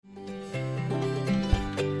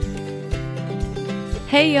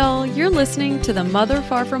Hey y'all, you're listening to the Mother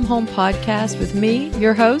Far From Home podcast with me,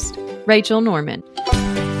 your host, Rachel Norman.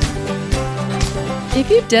 If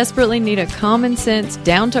you desperately need a common sense,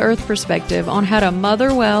 down-to-earth perspective on how to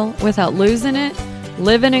mother well without losing it,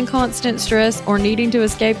 living in constant stress, or needing to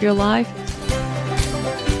escape your life,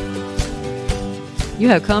 you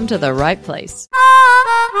have come to the right place.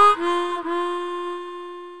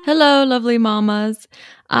 Hello, lovely mamas.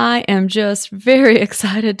 I am just very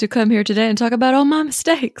excited to come here today and talk about all my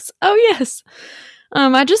mistakes. Oh, yes.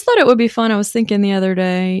 I just thought it would be fun. I was thinking the other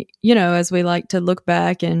day, as we like to look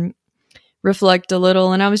back and reflect a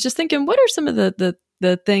little, and I was just thinking, what are some of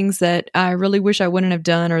the things that I really wish I wouldn't have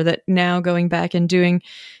done, or that now going back and doing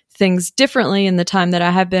things differently in the time that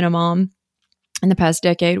I have been a mom in the past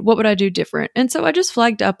decade, what would I do different? And so I just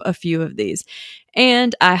flagged up a few of these.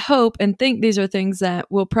 And I hope and think these are things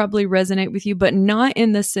that will probably resonate with you, but not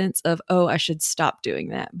in the sense of, oh, I should stop doing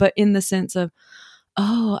that, but in the sense of,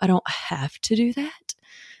 oh, I don't have to do that.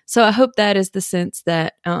 So I hope that is the sense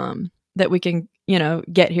that that we can,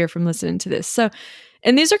 get here from listening to this. So,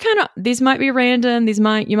 and these might be random.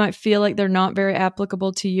 You might feel like they're not very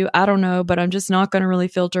applicable to you. I don't know, but I'm just not going to really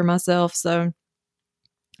filter myself. So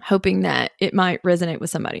hoping that it might resonate with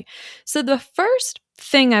somebody. So the first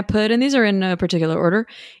thing I put, and these are in no particular order,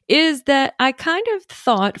 is that I kind of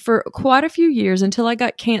thought for quite a few years, until I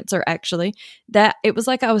got cancer actually, that it was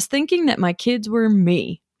like I was thinking that my kids were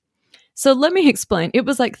me. So let me explain. It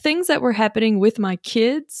was like things that were happening with my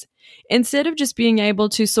kids, instead of just being able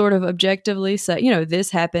to sort of objectively say, this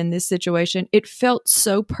happened, this situation, it felt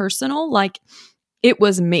so personal, like it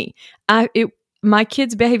was me. My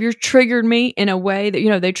kids' behavior triggered me in a way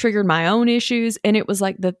that, they triggered my own issues. And it was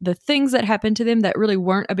like the things that happened to them that really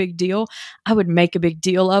weren't a big deal, I would make a big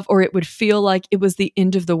deal of, or it would feel like it was the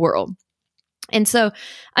end of the world. And so,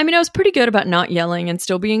 I was pretty good about not yelling and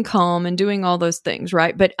still being calm and doing all those things,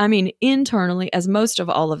 right? But internally, as most of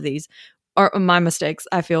all of these are my mistakes,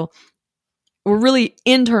 I feel, were really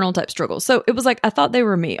internal type struggles. So it was like, I thought they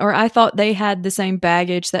were me, or I thought they had the same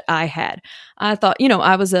baggage that I had. I thought,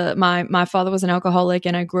 I was my father was an alcoholic,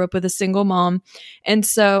 and I grew up with a single mom. And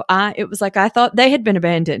so it was like, I thought they had been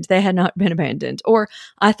abandoned. They had not been abandoned. Or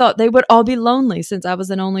I thought they would all be lonely since I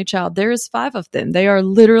was an only child. There is 5 of them. They are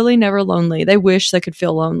literally never lonely. They wish they could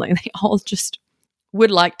feel lonely. They all just would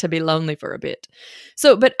like to be lonely for a bit.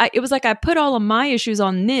 So, but it was like I put all of my issues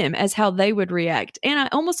on them as how they would react. And I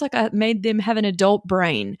almost like I made them have an adult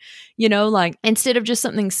brain, like instead of just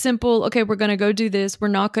something simple, okay, we're going to go do this, we're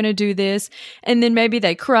not going to do this. And then maybe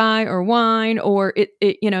they cry or whine, or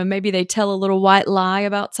maybe they tell a little white lie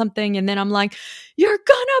about something. And then I'm like, you're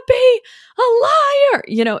gonna be a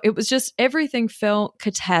liar. It was just, everything felt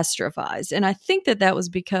catastrophized. And I think that was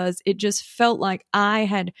because it just felt like I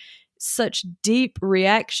had such deep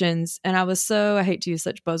reactions, and I hate to use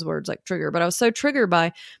such buzzwords like trigger, but I was so triggered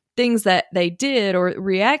by things that they did or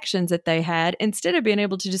reactions that they had, instead of being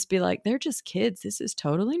able to just be like, they're just kids, this is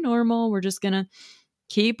totally normal, we're just gonna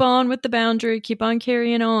keep on with the boundary, keep on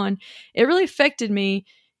carrying on. It really affected me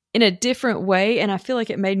in a different way, and I feel like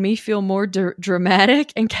it made me feel more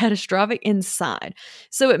dramatic and catastrophic inside.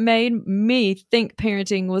 So it made me think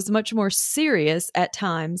parenting was much more serious at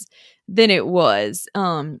times than it was.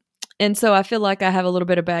 And so I feel like I have a little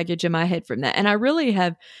bit of baggage in my head from that. And I really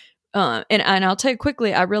have, and I'll tell you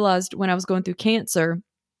quickly, I realized when I was going through cancer,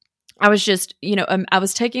 I was just, I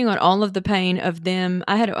was taking on all of the pain of them.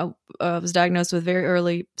 I was diagnosed with very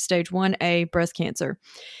early stage 1A breast cancer,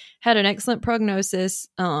 had an excellent prognosis.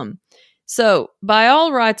 So by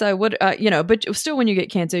all rights, I would, but still when you get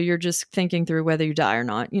cancer, you're just thinking through whether you die or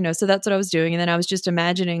not, so that's what I was doing. And then I was just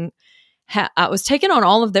imagining how I was taking on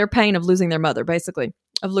all of their pain of losing their mother, basically,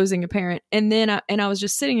 of losing a parent. And then I was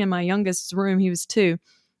just sitting in my youngest's room. He was 2.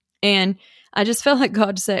 And I just felt like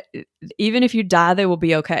God said, even if you die, they will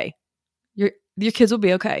be okay. Your kids will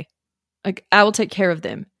be okay. Like, I will take care of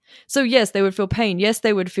them. So yes, they would feel pain. Yes,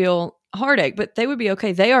 they would feel heartache, but they would be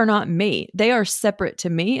okay. They are not me. They are separate to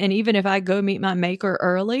me. And even if I go meet my maker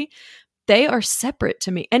early, they are separate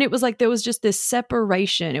to me. And it was like there was just this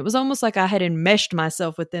separation. It was almost like I had enmeshed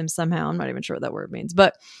myself with them somehow. I'm not even sure what that word means.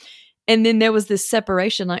 And then there was this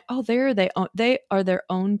separation, like, oh, they are their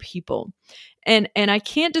own people. And I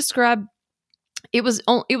can't describe, it was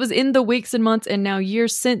in the weeks and months and now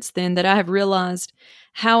years since then that I have realized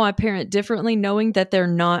how I parent differently, knowing that they're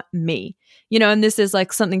not me. And this is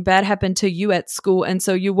like something bad happened to you at school, and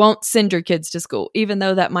so you won't send your kids to school, even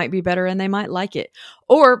though that might be better and they might like it.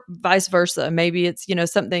 Or vice versa. Maybe it's,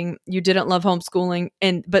 something you didn't love homeschooling,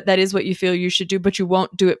 but that is what you feel you should do, but you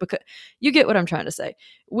won't do it because you get what I'm trying to say.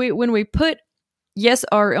 When we put, yes,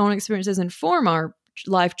 our own experiences inform our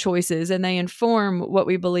life choices, and they inform what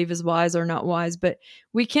we believe is wise or not wise. But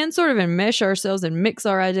we can sort of enmesh ourselves and mix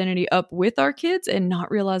our identity up with our kids and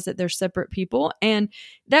not realize that they're separate people. And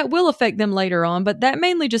that will affect them later on, but that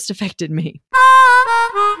mainly just affected me.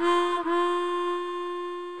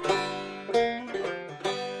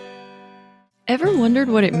 Ever wondered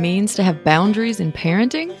what it means to have boundaries in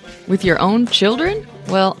parenting with your own children?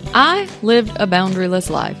 Well, I lived a boundaryless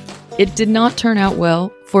life. It did not turn out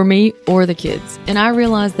well for me or the kids. And I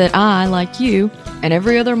realized that I, like you, and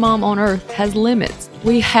every other mom on earth, has limits.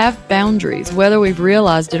 We have boundaries, whether we've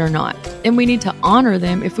realized it or not. And we need to honor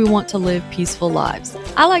them if we want to live peaceful lives.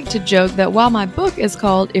 I like to joke that while my book is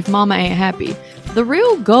called If Mama Ain't Happy, the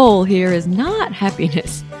real goal here is not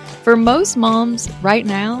happiness. For most moms right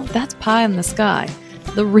now, that's pie in the sky.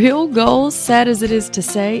 The real goal, sad as it is to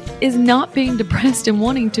say, is not being depressed and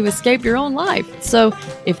wanting to escape your own life. So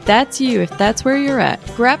if that's you, if that's where you're at,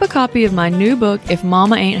 grab a copy of my new book, If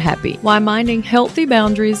Mama Ain't Happy, Why Minding Healthy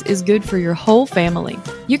Boundaries is Good for Your Whole Family.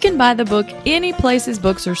 You can buy the book any places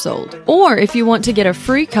books are sold. Or if you want to get a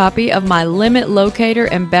free copy of my limit locator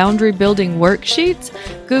and boundary building worksheets,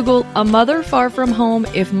 Google A Mother Far From Home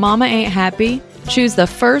If Mama Ain't Happy. Choose the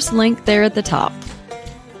first link there at the top.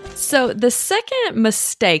 So the second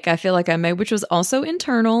mistake I feel like I made, which was also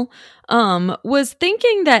internal, was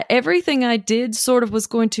thinking that everything I did sort of was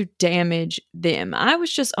going to damage them. I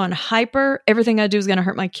was just on hyper, everything I do is going to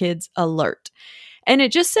hurt my kids alert. And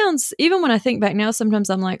it just sounds, even when I think back now, sometimes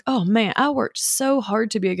I'm like, oh man, I worked so hard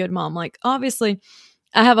to be a good mom. Like, obviously,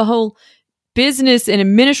 I have a whole business and a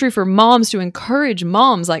ministry for moms to encourage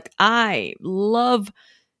moms. Like, I love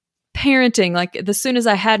parenting. Like, as soon as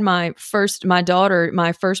I had my daughter,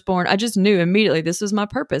 my firstborn, I just knew immediately this was my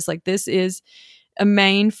purpose. Like, this is a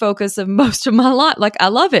main focus of most of my life. Like, I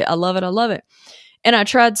love it. I love it. I love it. And I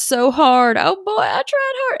tried so hard. Oh boy, I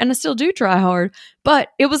tried hard. And I still do try hard. But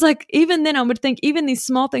it was like, even then I would think even these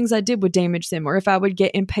small things I did would damage them. Or if I would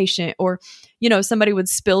get impatient, or, somebody would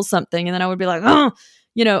spill something and then I would be like, oh,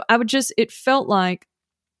 it felt like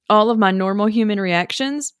all of my normal human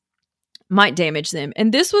reactions might damage them.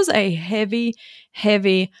 And this was a heavy,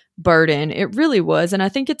 heavy burden. It really was. And I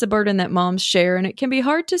think it's a burden that moms share, and it can be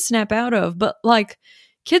hard to snap out of. But like,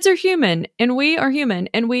 kids are human and we are human,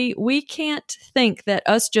 and we can't think that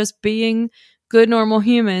us just being good, normal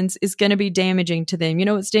humans is going to be damaging to them.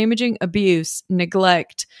 It's damaging: abuse,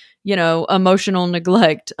 neglect, emotional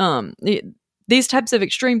neglect. These types of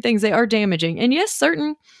extreme things, they are damaging. And yes,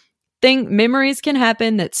 certain memories can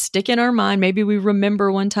happen that stick in our mind. Maybe we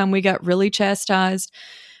remember one time we got really chastised,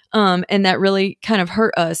 and that really kind of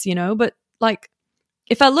hurt us, but like,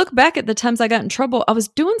 if I look back at the times I got in trouble, I was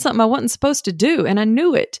doing something I wasn't supposed to do, and I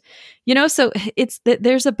knew it, so it's that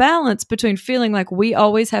there's a balance between feeling like we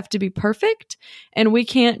always have to be perfect and we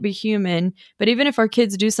can't be human. But even if our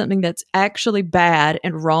kids do something that's actually bad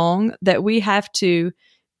and wrong, that we have to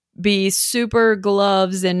be super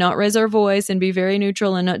gloves and not raise our voice and be very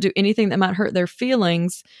neutral and not do anything that might hurt their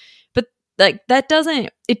feelings. But like,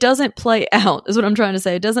 it doesn't play out, is what I'm trying to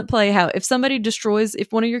say. It doesn't play out. If one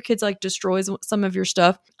of your kids like destroys some of your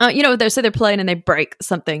stuff, they say they're playing and they break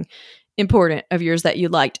something important of yours that you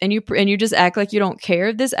liked, and you just act like you don't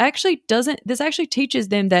care. This actually teaches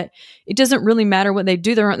them that it doesn't really matter what they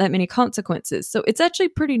do. There aren't that many consequences. So it's actually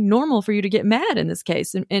pretty normal for you to get mad in this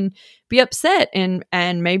case and be upset and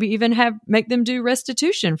maybe even make them do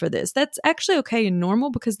restitution for this. That's actually okay and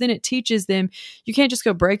normal, because then it teaches them you can't just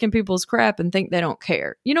go breaking people's crap and think they don't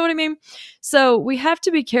care. You know what I mean? So we have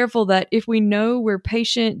to be careful that if we know we're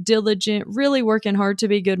patient, diligent, really working hard to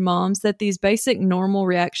be good moms, that these basic normal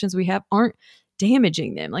reactions we have aren't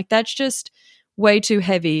damaging them. Like, that's just way too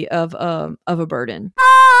heavy of a burden.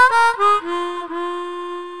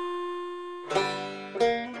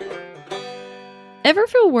 Ever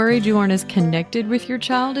feel worried you aren't as connected with your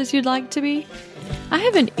child as you'd like to be? I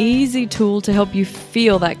have an easy tool to help you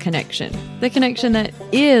feel that connection. The connection that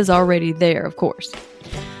is already there, of course.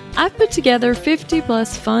 I've put together 50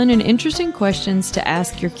 plus fun and interesting questions to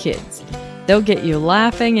ask your kids. They'll get you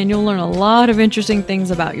laughing, and you'll learn a lot of interesting things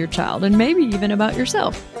about your child, and maybe even about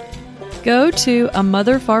yourself. Go to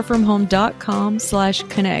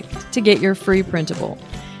amotherfarfromhome.com/connect to get your free printable.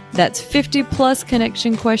 That's 50 plus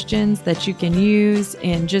connection questions that you can use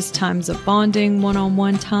in just times of bonding,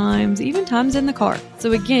 one-on-one times, even times in the car.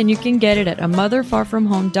 So again, you can get it at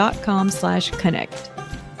amotherfarfromhome.com/connect.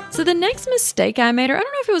 So the next mistake I made, or I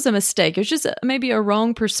don't know if it was a mistake, it was just maybe a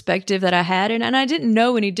wrong perspective that I had, and I didn't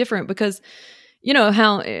know any different, because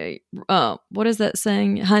how, what is that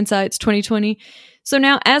saying? Hindsight's 20/20. So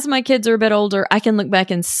now as my kids are a bit older, I can look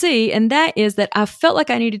back and see, and that is that I felt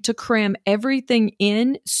like I needed to cram everything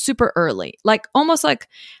in super early, like almost like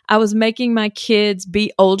I was making my kids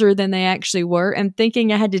be older than they actually were and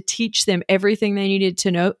thinking I had to teach them everything they needed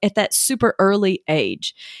to know at that super early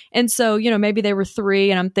age. And so, maybe they were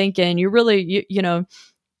 3 and I'm thinking, we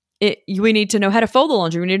need to know how to fold the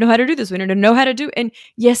laundry. We need to know how to do this. We need to know how to do. And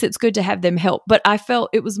yes, it's good to have them help, but I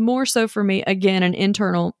felt it was more so for me, again, an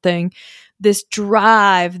internal thing, this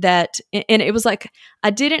drive and it was like, I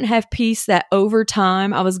didn't have peace that over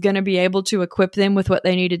time I was going to be able to equip them with what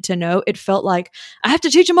they needed to know. It felt like I have to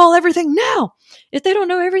teach them all everything now. If they don't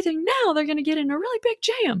know everything now, they're going to get in a really big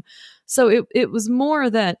jam. So it was more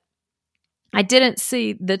that I didn't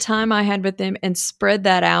see the time I had with them and spread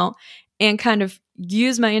that out and kind of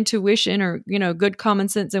use my intuition or, good common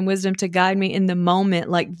sense and wisdom to guide me in the moment.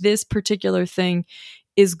 Like this particular thing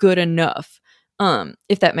is good enough,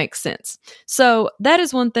 if that makes sense. So that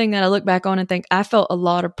is one thing that I look back on and think I felt a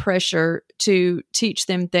lot of pressure to teach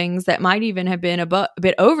them things that might even have been a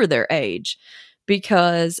bit over their age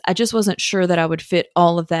because I just wasn't sure that I would fit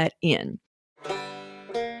all of that in.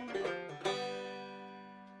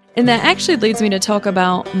 And that actually leads me to talk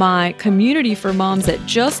about my community for moms that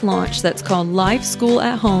just launched that's called Life School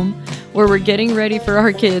at Home, where we're getting ready for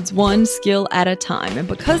our kids one skill at a time. And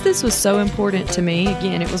because this was so important to me,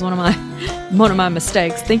 again, it was one of my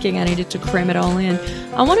mistakes, thinking I needed to cram it all in.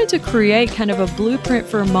 I wanted to create kind of a blueprint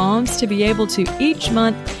for moms to be able to each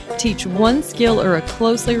month teach one skill or a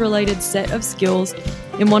closely related set of skills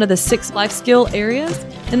in one of the 6 life skill areas.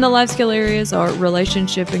 And the life skill areas are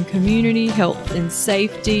relationship and community, health and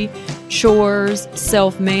safety, chores,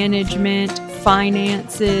 self-management,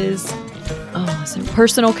 finances,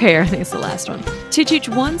 personal care, I think it's the last one. To teach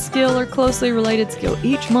one skill or closely related skill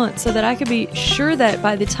each month so that I could be sure that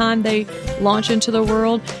by the time they launch into the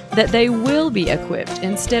world, that they will be equipped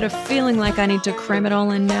instead of feeling like I need to cram it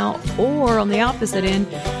all in now, or on the opposite end,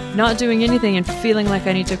 not doing anything and feeling like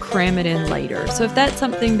I need to cram it in later. So if that's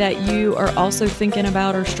something that you are also thinking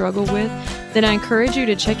about or struggle with, then I encourage you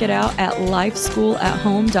to check it out at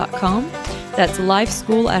lifeschoolathome.com. That's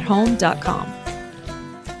lifeschoolathome.com.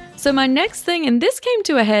 So my next thing, and this came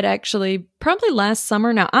to a head actually probably last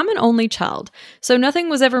summer. Now, I'm an only child, so nothing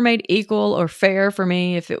was ever made equal or fair for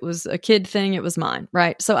me. If it was a kid thing, it was mine,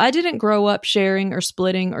 right? So I didn't grow up sharing or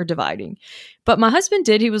splitting or dividing. But my husband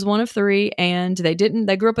did. He was one of 3, and they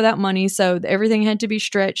grew up without money, so everything had to be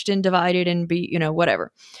stretched and divided and be,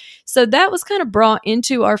 whatever. So that was kind of brought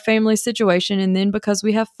into our family situation. And then because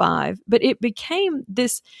we have 5, but it became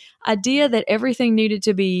this idea that everything needed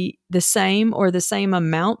to be the same or the same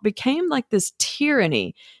amount became like this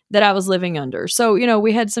tyranny that I was living under. So,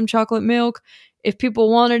 we had some chocolate milk. If people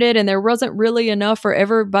wanted it and there wasn't really enough for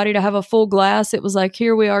everybody to have a full glass, it was like,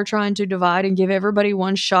 here we are trying to divide and give everybody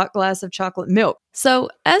one shot glass of chocolate milk. So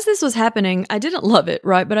as this was happening, I didn't love it,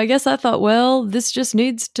 right? But I guess I thought, well, this just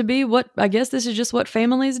needs to be this is just what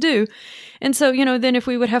families do. And so, then if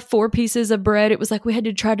we would have 4 pieces of bread, it was like we had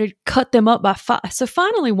to try to cut them up by 5. So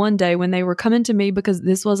finally one day when they were coming to me because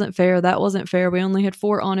this wasn't fair, that wasn't fair, we only had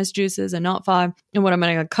 4 honest juices and not 5. And what am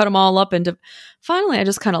I going to cut them all up into? Finally, I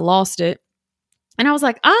just kind of lost it. And I was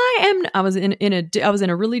like, I was in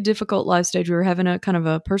a really difficult life stage. We were having a kind of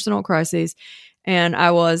a personal crisis, and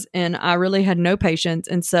I really had no patience.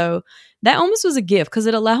 And so that almost was a gift because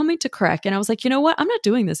it allowed me to crack. And I was like, you know what? I'm not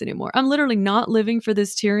doing this anymore. I'm literally not living for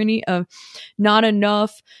this tyranny of not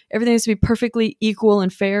enough. Everything has to be perfectly equal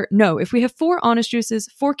and fair. No, if we have 4 honest juices,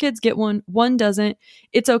 4 kids get one doesn't,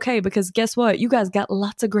 it's okay because guess what? You guys got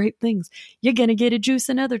lots of great things. You're going to get a juice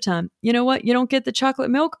another time. You know what? You don't get the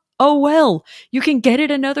chocolate milk? Oh, well, you can get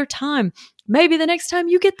it another time. Maybe the next time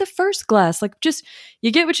you get the first glass,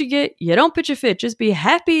 you get what you get. You don't pitch a fit. Just be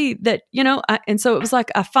happy that, and so it was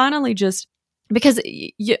like, I finally because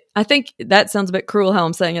I think that sounds a bit cruel how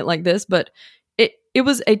I'm saying it like this, but it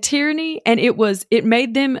was a tyranny and it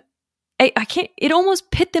made them, it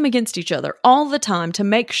almost pit them against each other all the time to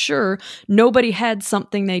make sure nobody had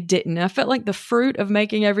something they didn't. I felt like the fruit of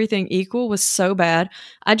making everything equal was so bad,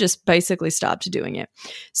 I just basically stopped doing it.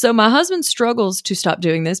 So my husband struggles to stop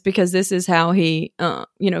doing this because this is how he,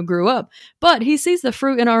 grew up. But he sees the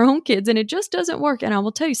fruit in our own kids and it just doesn't work. And I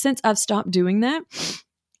will tell you, since I've stopped doing that,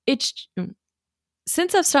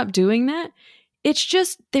 there's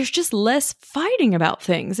just less fighting about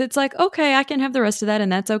things. It's like, okay, I can have the rest of that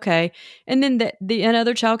and that's okay. And then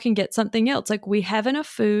another child can get something else. Like we have enough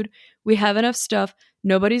food, we have enough stuff,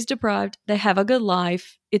 nobody's deprived, they have a good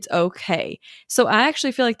life, it's okay. So I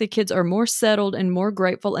actually feel like the kids are more settled and more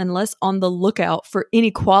grateful and less on the lookout for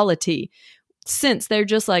inequality since they're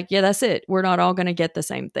just like, yeah, that's it. We're not all going to get the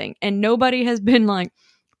same thing. And nobody has been like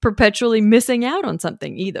perpetually missing out on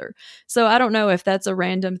something either. So I don't know if that's a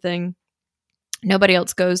random thing nobody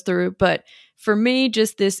else goes through. But for me,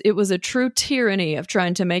 just this, it was a true tyranny of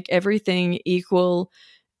trying to make everything equal.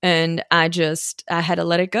 And I had to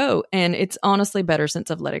let it go. And it's honestly better since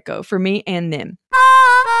I've let it go for me and them.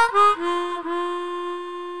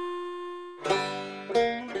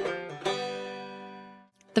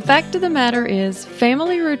 The fact of the matter is,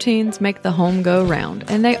 family routines make the home go round,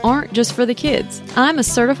 and they aren't just for the kids. I'm a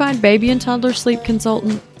certified baby and toddler sleep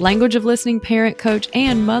consultant, language of listening parent coach,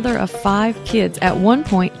 and mother of 5 kids at one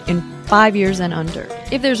point in 5 years and under.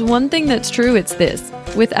 If there's one thing that's true, it's this.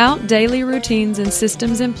 Without daily routines and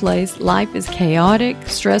systems in place, life is chaotic,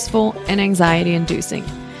 stressful, and anxiety-inducing.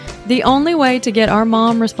 The only way to get our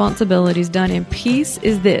mom responsibilities done in peace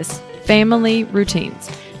is this: family routines.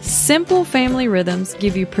 Simple family rhythms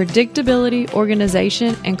give you predictability,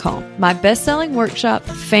 organization, and calm. My best-selling workshop,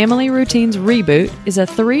 Family Routines Reboot, is a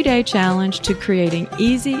 3-day challenge to creating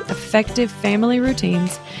easy, effective family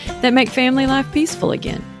routines that make family life peaceful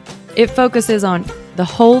again. It focuses on the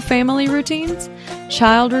whole family routines,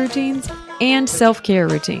 child routines, and self-care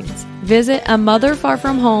routines. Visit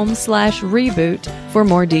amotherfarfromhome.com/reboot for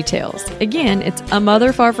more details. Again, it's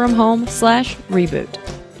amotherfarfromhome.com/reboot.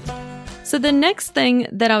 So the next thing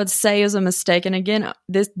that I would say is a mistake, and again,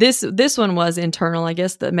 this one was internal. I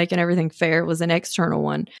guess the making everything fair was an external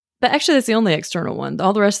one, but actually that's the only external one.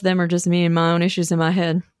 All the rest of them are just me and my own issues in my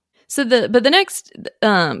head. So the next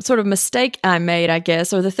sort of mistake I made, I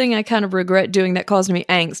guess, or the thing I kind of regret doing that caused me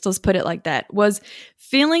angst, let's put it like that, was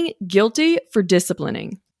feeling guilty for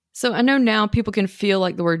disciplining. So I know now people can feel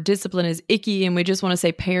like the word discipline is icky and we just want to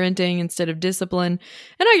say parenting instead of discipline.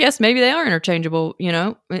 And I guess maybe they are interchangeable,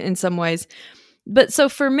 in some ways. But so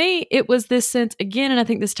for me, it was this sense again, and I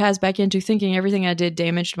think this ties back into thinking everything I did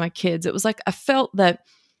damaged my kids. It was like I felt that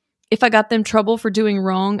if I got them trouble for doing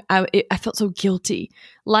wrong, I felt so guilty.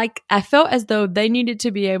 Like I felt as though they needed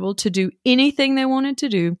to be able to do anything they wanted to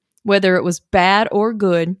do, whether it was bad or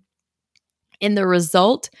good, and the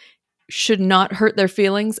result should not hurt their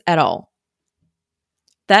feelings at all.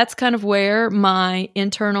 That's kind of where my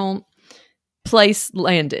internal place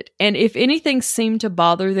landed. And if anything seemed to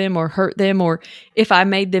bother them or hurt them, or if I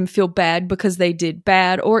made them feel bad because they did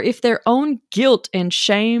bad, or if their own guilt and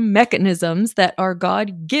shame mechanisms that are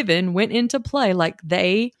God-given went into play, like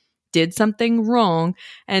they did something wrong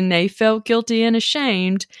and they felt guilty and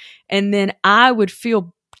ashamed, and then I would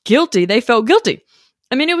feel guilty, they felt guilty.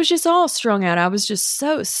 I mean, it was just all strung out. I was just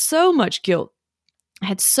so much guilt. I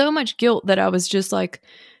had so much guilt that I was just like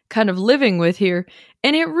kind of living with here.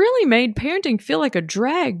 And it really made parenting feel like a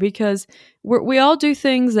drag because we all do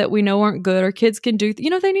things that we know aren't good. Our kids can do,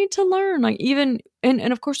 they need to learn. Like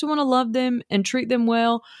and of course we want to love them and treat them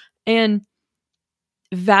well and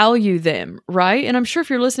value them, right? And I'm sure if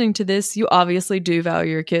you're listening to this, you obviously do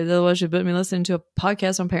value your kids. Otherwise you'd put me listening to a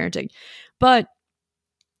podcast on parenting. But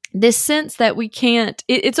this sense that we can't,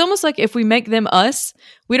 it's almost like if we make them us,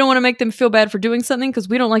 we don't want to make them feel bad for doing something because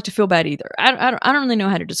we don't like to feel bad either. I don't really know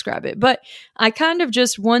how to describe it, but I kind of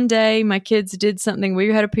just one day my kids did something. We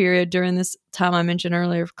had a period during this time I mentioned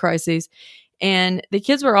earlier of crises, and the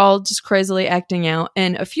kids were all just crazily acting out,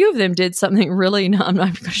 and a few of them did something really, I'm not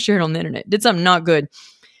even going to share it on the internet, did something not good.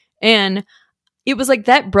 And it was like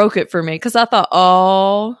that broke it for me because I thought,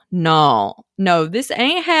 oh, no, this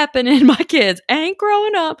ain't happening. My kids ain't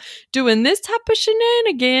growing up doing this type of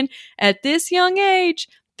shenanigan at this young age,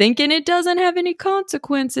 thinking it doesn't have any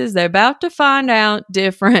consequences. They're about to find out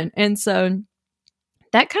different. And so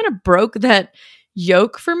that kind of broke that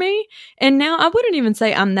yoke for me. And now I wouldn't even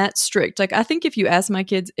say I'm that strict. Like, I think if you ask my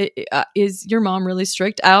kids, is your mom really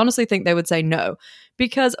strict? I honestly think they would say no,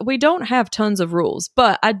 because we don't have tons of rules,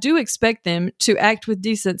 but I do expect them to act with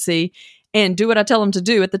decency and do what I tell them to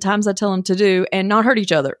do at the times I tell them to do and not hurt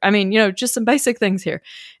each other. I mean, just some basic things here.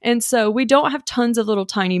 And so we don't have tons of little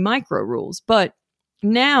tiny micro rules, but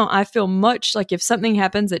now I feel much like if something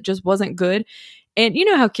happens that just wasn't good, and you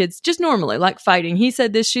know how kids just normally like fighting. He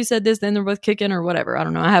said this, she said this, then they're both kicking or whatever. I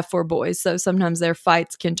don't know. I have 4 boys, so sometimes their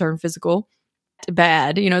fights can turn physical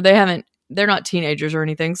bad. They're not teenagers or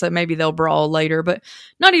anything, so maybe they'll brawl later, but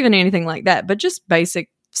not even anything like that, but just basic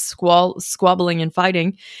squabbling and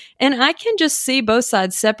fighting. And I can just see both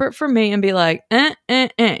sides separate from me and be like,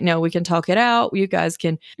 no, we can talk it out. You guys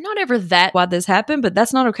can, not ever that why this happened, but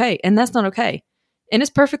that's not okay. And that's not okay. And it's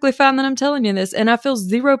perfectly fine that I'm telling you this. And I feel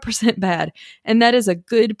 0% bad. And that is a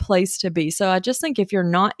good place to be. So I just think if you're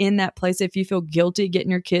not in that place, if you feel guilty getting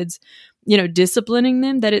your kids disciplining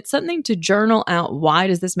them, that it's something to journal out. Why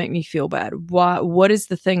does this make me feel bad? What is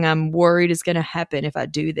the thing I'm worried is going to happen if I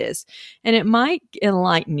do this? And it might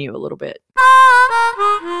enlighten you a little bit.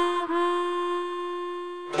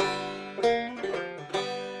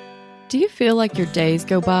 Do you feel like your days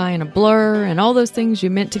go by in a blur and all those things you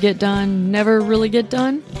meant to get done never really get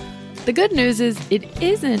done? The good news is it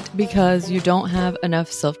isn't because you don't have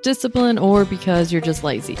enough self-discipline or because you're just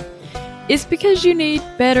lazy. It's because you need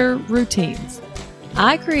better routines.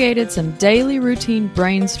 I created some daily routine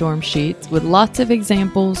brainstorm sheets with lots of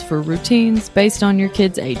examples for routines based on your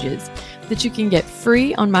kids' ages that you can get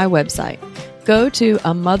free on my website. Go to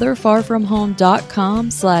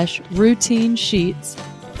amotherfarfromhome.com/routine sheets.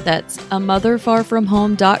 That's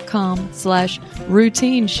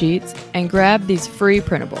amotherfarfromhome.com/routine sheets and grab these free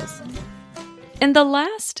printables. And the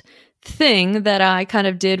last thing that I kind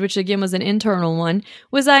of did, which again was an internal one,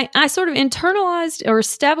 was I sort of internalized or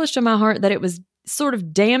established in my heart that it was sort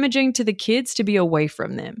of damaging to the kids to be away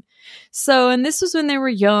from them. So, and this was when they were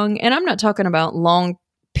young, and I'm not talking about long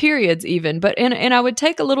periods even, but and I would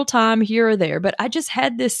take a little time here or there, but I just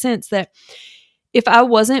had this sense that if I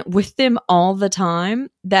wasn't with them all the time,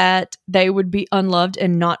 that they would be unloved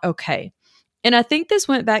and not okay. And I think this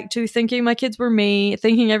went back to thinking my kids were me,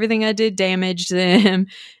 thinking everything I did damaged them.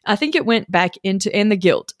 I think it went back into, and the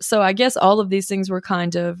guilt. So I guess all of these things were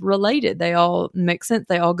kind of related. They all make sense.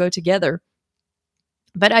 They all go together.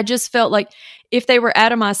 But I just felt like if they were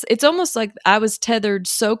out of my, it's almost like I was tethered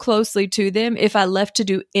so closely to them. If I left to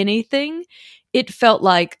do anything, it felt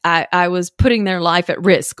like I was putting their life at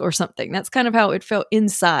risk or something. That's kind of how it felt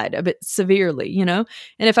inside, a bit severely, And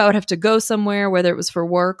if I would have to go somewhere, whether it was for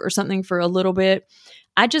work or something for a little bit,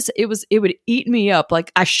 it would eat me up.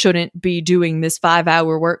 Like I shouldn't be doing this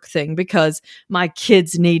 5-hour work thing because my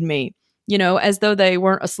kids need me, as though they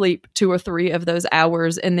weren't asleep 2 or 3 of those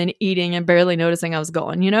hours and then eating and barely noticing I was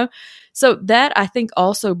gone, So that I think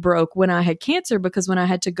also broke when I had cancer, because when I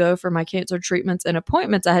had to go for my cancer treatments and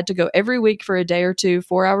appointments, I had to go every week for a day or two,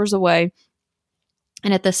 4 hours away.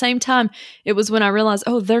 And at the same time, it was when I realized,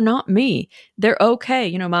 oh, they're not me. They're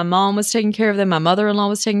okay. My mom was taking care of them. My mother-in-law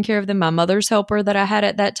was taking care of them. My mother's helper that I had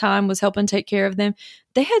at that time was helping take care of them.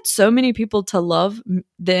 They had so many people to love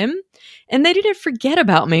them, and they didn't forget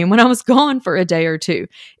about me when I was gone for a day or two.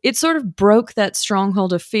 It sort of broke that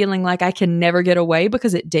stronghold of feeling like I can never get away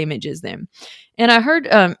because it damages them. And I heard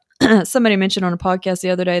somebody mention on a podcast the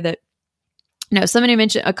other day that, somebody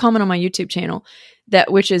mentioned a comment on my YouTube channel,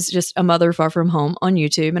 which is just A Mother Far From Home on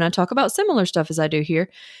YouTube. And I talk about similar stuff as I do here,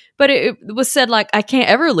 but it was said like, I can't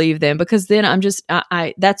ever leave them because then I'm just,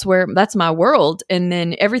 that's my world. And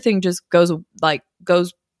then everything just goes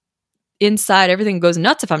inside. Everything goes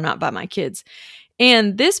nuts if I'm not by my kids.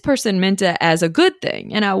 And this person meant it as a good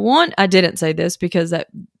thing. And I didn't say this because that,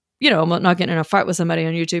 I'm not getting in a fight with somebody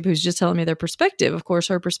on YouTube who's just telling me their perspective. Of course,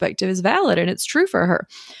 her perspective is valid and it's true for her.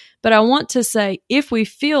 But I want to say, if we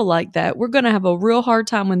feel like that, we're going to have a real hard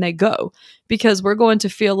time when they go, because we're going to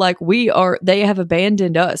feel like they have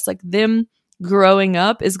abandoned us. Like them growing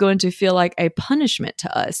up is going to feel like a punishment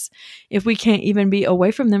to us if we can't even be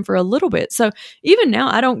away from them for a little bit. So even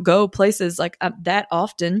now, I don't go places like that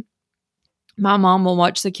often. My mom will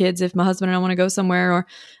watch the kids if my husband and I want to go somewhere, or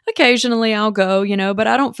occasionally I'll go, but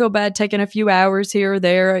I don't feel bad taking a few hours here or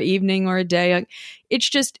there, an evening or a day.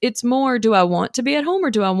 It's more, do I want to be at home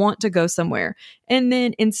or do I want to go somewhere? And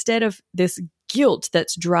then instead of this guilt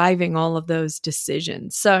that's driving all of those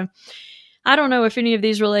decisions. So I don't know if any of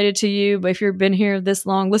these related to you, but if you've been here this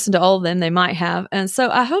long, listen to all of them, they might have. And so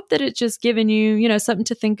I hope that it's just given you, something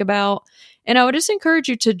to think about. And I would just encourage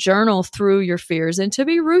you to journal through your fears and to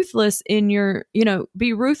be ruthless in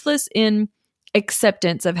be ruthless in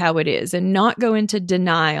acceptance of how it is and not go into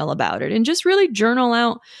denial about it, and just really journal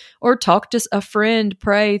out or talk to a friend,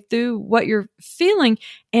 pray through what you're feeling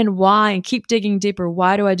and why, and keep digging deeper.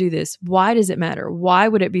 Why do I do this? Why does it matter? Why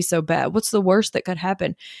would it be so bad? What's the worst that could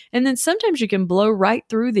happen? And then sometimes you can blow right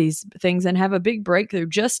through these things and have a big breakthrough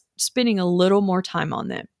just spending a little more time on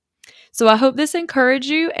them. So I hope this encouraged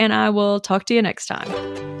you, and I will talk to you next time.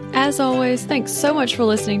 As always, thanks so much for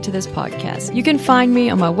listening to this podcast. You can find me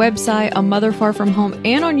on my website, A Mother Far From Home,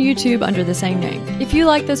 and on YouTube under the same name. If you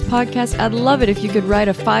like this podcast, I'd love it if you could write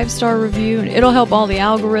a 5-star review, and it'll help all the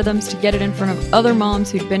algorithms to get it in front of other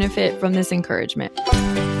moms who'd benefit from this encouragement.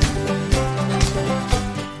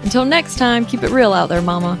 Until next time, keep it real out there,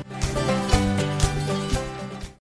 mama.